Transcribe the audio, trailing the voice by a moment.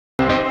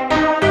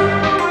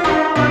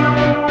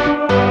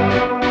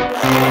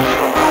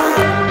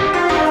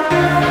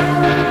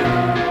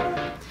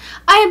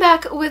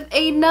back with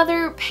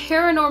another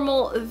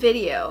paranormal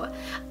video.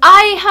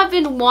 I have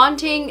been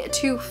wanting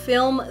to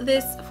film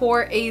this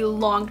for a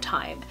long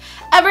time.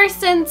 Ever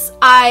since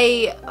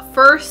I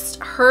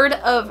first heard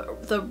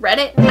of the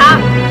Reddit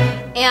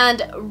app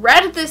and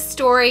read this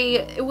story,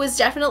 it was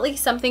definitely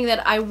something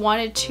that I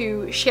wanted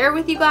to share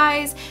with you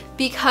guys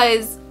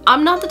because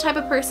I'm not the type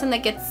of person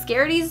that gets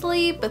scared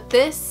easily, but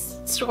this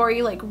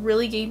story like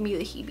really gave me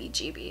the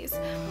heebie-jeebies.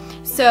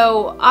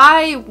 So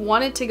I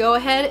wanted to go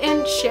ahead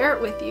and share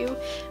it with you,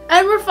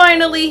 and we're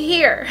finally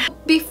here.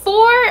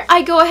 Before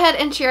I go ahead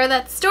and share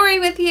that story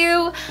with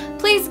you,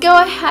 please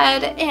go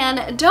ahead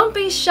and don't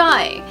be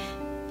shy.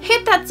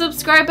 Hit that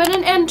subscribe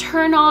button and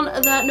turn on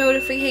that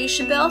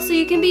notification bell so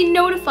you can be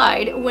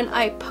notified when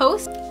I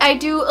post. I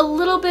do a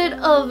little bit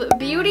of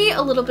beauty,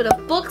 a little bit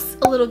of books,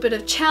 a little bit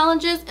of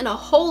challenges, and a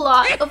whole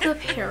lot of the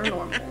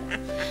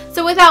paranormal.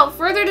 So without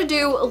further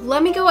ado,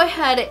 let me go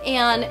ahead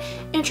and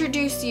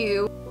introduce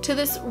you to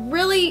this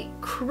really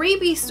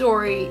creepy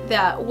story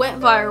that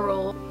went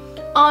viral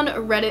on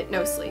Reddit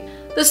mostly.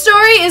 The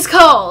story is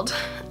called,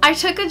 "I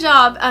Took a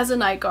Job as a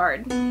Night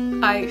Guard.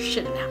 I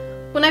Shouldn't Have."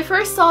 When I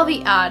first saw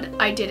the ad,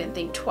 I didn't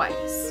think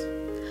twice.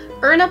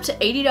 Earn up to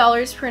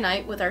 $80 per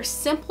night with our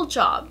simple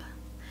job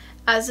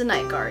as a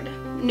night guard.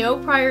 No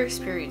prior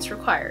experience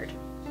required.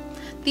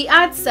 The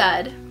ad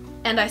said,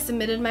 and I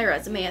submitted my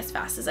resume as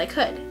fast as I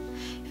could,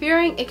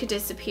 fearing it could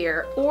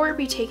disappear or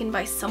be taken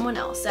by someone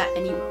else at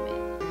any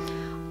moment.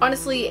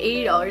 Honestly,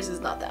 $80 is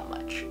not that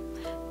much.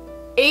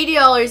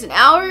 $80 an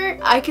hour,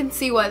 I can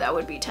see why that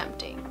would be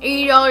tempting.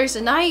 $80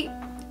 a night,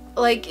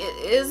 like,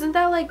 isn't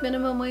that like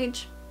minimum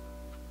wage?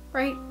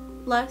 Right?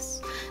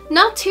 Less?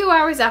 Not 2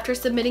 hours after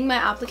submitting my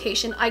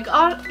application, I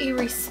got a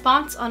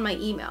response on my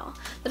email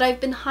that I've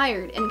been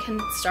hired and can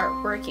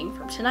start working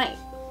from tonight.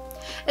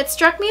 It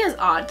struck me as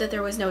odd that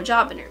there was no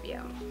job interview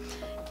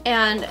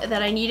and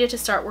that I needed to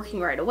start working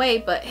right away,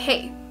 but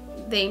hey,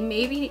 they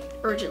maybe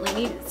urgently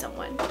needed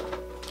someone.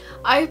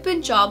 I've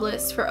been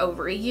jobless for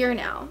over a year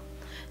now,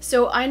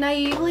 so I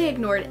naively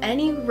ignored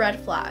any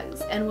red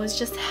flags and was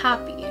just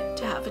happy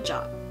to have a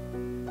job.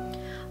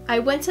 I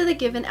went to the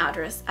given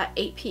address at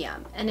 8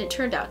 p.m. and it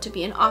turned out to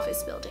be an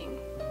office building.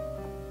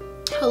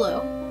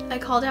 "Hello," I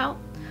called out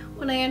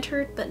when I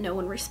entered, but no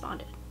one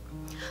responded.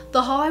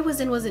 The hall I was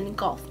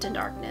engulfed in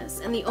darkness,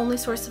 and the only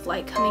source of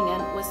light coming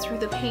in was through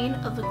the pane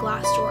of the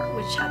glass door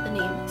which had the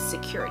name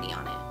security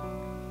on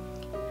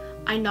it.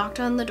 I knocked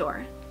on the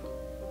door,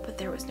 but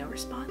there was no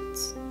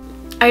response.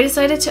 I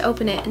decided to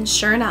open it, and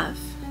sure enough,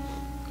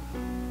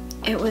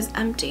 it was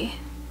empty.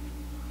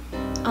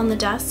 On the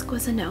desk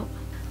was a note,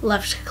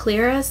 left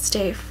clear as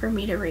day for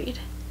me to read.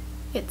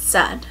 It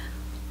said,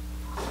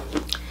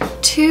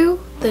 "To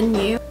the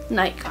new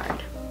night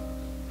guard.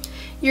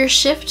 Your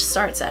shift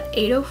starts at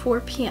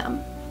 8:04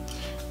 p.m.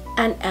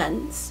 and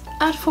ends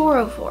at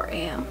 4:04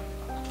 a.m.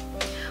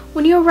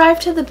 When you arrive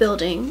to the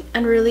building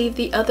and relieve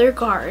the other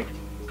guard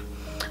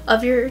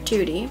of your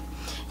duty,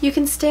 you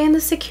can stay in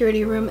the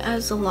security room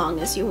as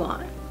long as you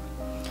want.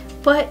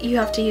 But you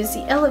have to use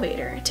the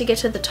elevator to get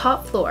to the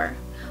top floor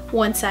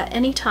once at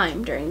any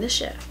time during the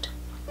shift.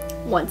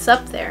 Once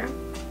up there,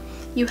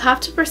 you have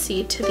to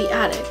proceed to the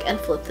attic and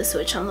flip the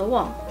switch on the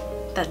wall.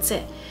 That's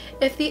it.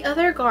 If the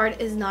other guard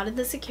is not in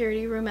the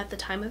security room at the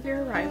time of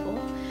your arrival,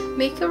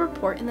 make a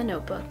report in the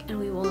notebook and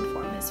we will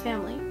inform his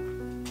family.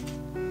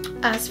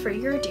 As for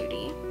your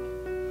duty,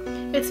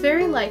 it's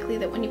very likely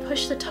that when you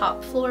push the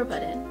top floor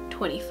button,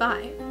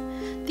 25,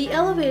 the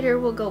elevator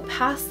will go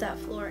past that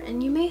floor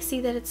and you may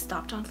see that it's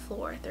stopped on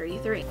floor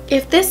 33.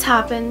 If this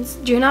happens,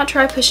 do not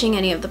try pushing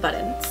any of the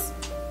buttons,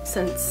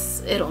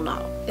 since it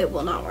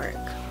will not work.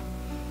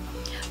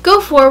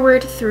 Go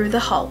forward through the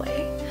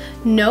hallway.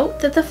 Note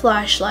that the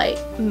flashlight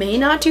may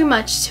not do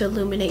much to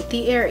illuminate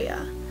the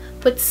area,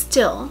 but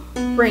still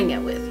bring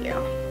it with you.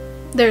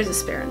 There's a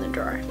spare in the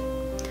drawer.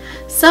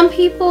 Some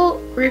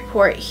people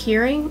report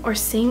hearing or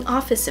seeing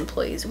office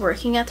employees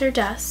working at their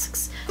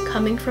desks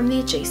coming from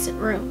the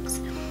adjacent rooms.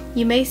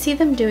 You may see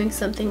them doing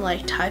something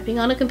like typing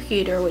on a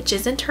computer which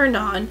isn't turned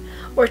on,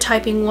 or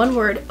typing one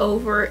word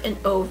over and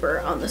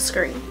over on the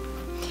screen.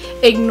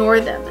 Ignore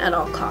them at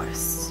all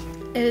costs.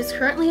 It is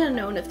currently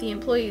unknown if the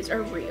employees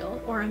are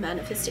real or a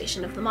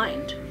manifestation of the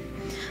mind,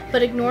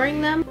 but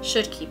ignoring them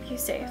should keep you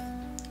safe.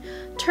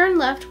 Turn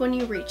left when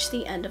you reach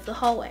the end of the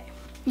hallway.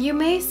 You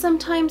may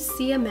sometimes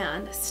see a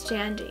man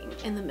standing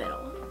in the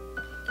middle,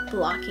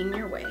 blocking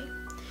your way.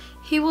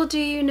 He will do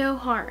you no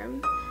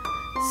harm,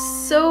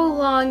 so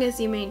long as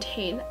you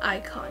maintain eye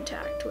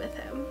contact with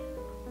him.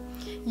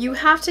 You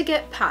have to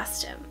get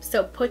past him,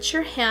 so put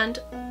your hand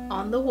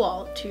on the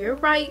wall to your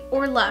right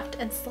or left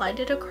and slide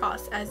it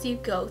across as you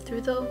go through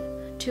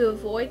to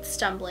avoid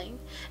stumbling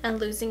and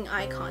losing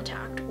eye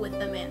contact with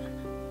the man.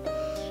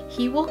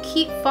 He will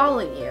keep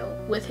following you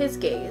with his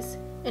gaze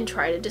and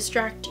try to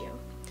distract you.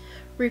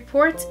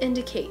 Reports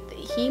indicate that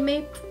he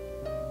may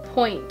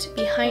point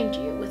behind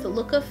you with a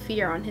look of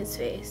fear on his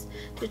face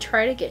to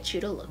try to get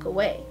you to look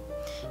away.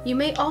 You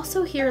may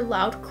also hear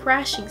loud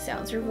crashing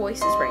sounds or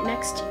voices right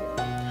next to you,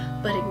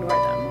 but ignore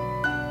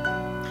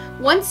them.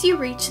 Once you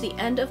reach the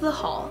end of the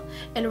hall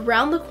and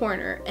around the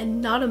corner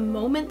and not a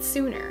moment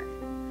sooner,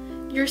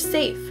 you're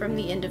safe from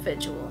the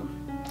individual.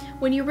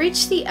 When you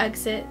reach the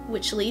exit,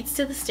 which leads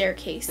to the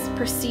staircase,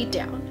 proceed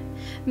down.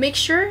 Make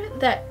sure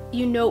that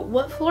you know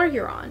what floor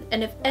you're on,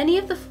 and if any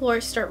of the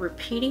floors start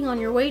repeating on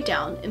your way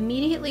down,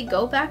 immediately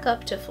go back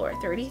up to floor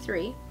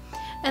 33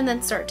 and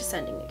then start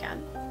descending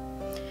again.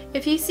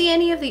 If you see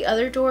any of the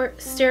other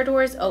stair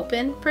doors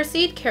open,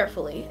 proceed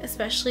carefully,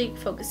 especially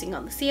focusing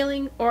on the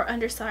ceiling or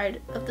underside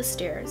of the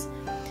stairs.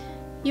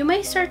 You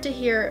may start to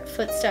hear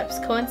footsteps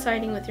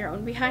coinciding with your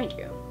own behind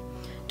you.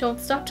 Don't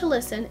stop to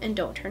listen and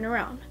don't turn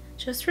around.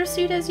 Just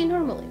proceed as you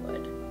normally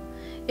would.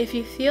 If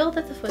you feel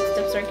that the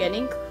footsteps are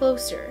getting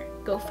closer,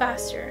 go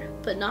faster,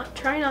 but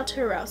try not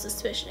to arouse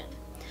suspicion.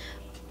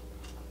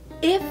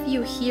 If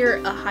you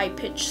hear a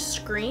high-pitched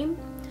scream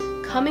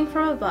coming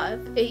from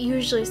above, it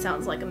usually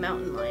sounds like a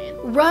mountain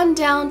lion. Run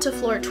down to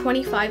floor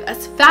 25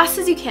 as fast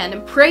as you can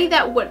and pray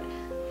that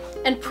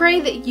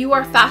you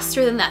are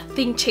faster than that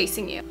thing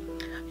chasing you.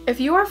 If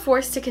you are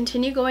forced to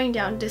continue going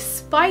down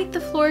despite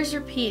the floors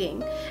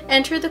repeating,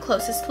 enter the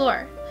closest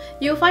floor.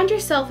 You will find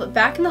yourself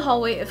back in the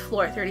hallway of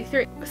floor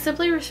 33.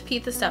 Simply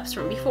repeat the steps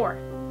from before.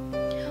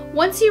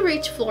 Once you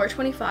reach floor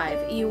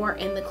 25, you are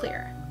in the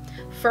clear.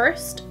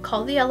 First,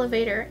 call the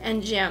elevator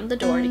and jam the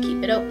door to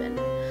keep it open.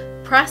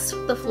 Press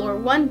the floor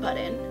 1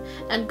 button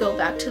and go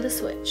back to the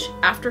switch.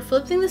 After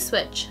flipping the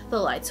switch, the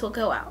lights will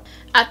go out.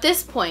 At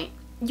this point,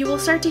 you will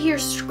start to hear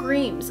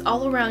screams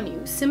all around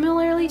you,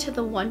 similarly to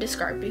the one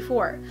described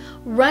before.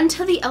 Run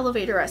to the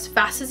elevator as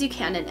fast as you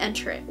can and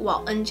enter it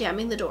while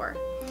unjamming the door.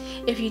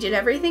 If you did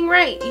everything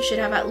right, you should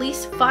have at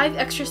least 5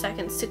 extra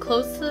seconds to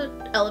close the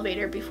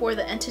elevator before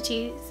the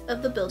entities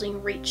of the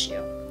building reach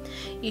you.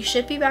 You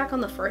should be back on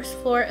the first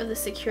floor of the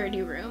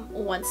security room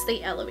once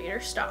the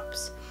elevator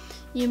stops.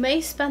 You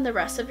may spend the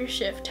rest of your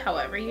shift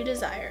however you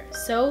desire,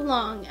 so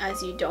long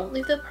as you don't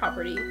leave the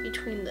property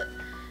between the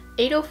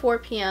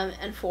 8:04 p.m.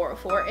 and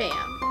 4:04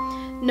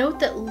 a.m. Note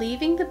that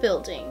leaving the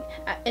building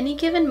at any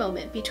given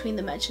moment between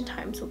the mentioned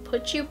times will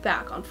put you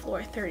back on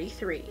floor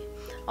 33.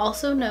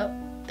 Also note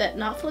that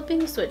not flipping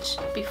the switch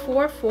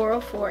before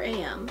 4:04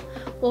 a.m.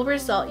 will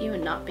result you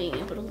in not being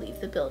able to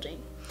leave the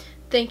building.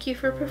 Thank you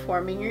for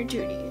performing your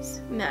duties,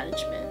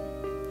 management.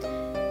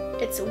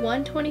 It's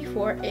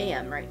 1:24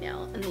 a.m. right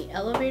now, and the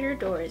elevator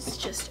doors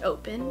just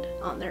opened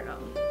on their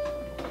own.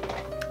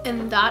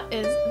 And that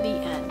is the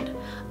end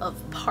of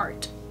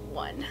part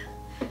 1.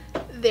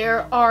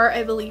 There are,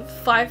 I believe,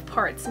 5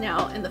 parts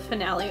now, and the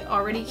finale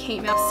already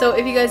came out. So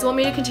if you guys want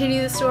me to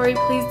continue the story,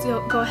 please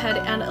go ahead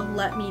and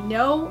let me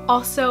know.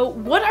 Also,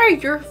 what are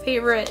your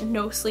favorite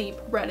no sleep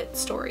Reddit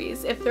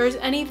stories? If there's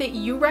any that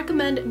you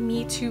recommend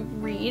me to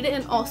read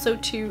and also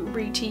to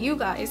read to you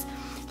guys,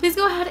 please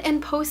go ahead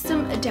and post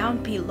them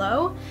down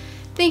below.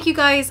 Thank you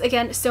guys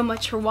again so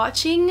much for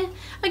watching.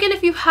 Again,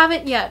 if you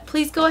haven't yet,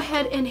 please go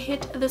ahead and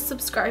hit the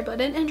subscribe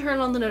button and turn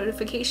on the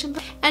notification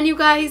button. And you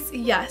guys,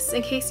 yes,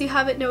 in case you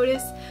haven't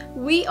noticed,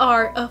 we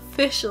are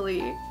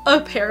officially a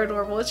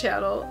paranormal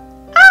channel.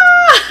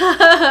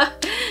 Ah!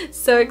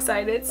 So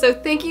excited. So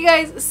thank you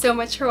guys so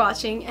much for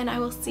watching, and I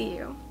will see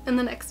you in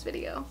the next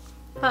video.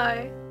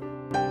 Bye.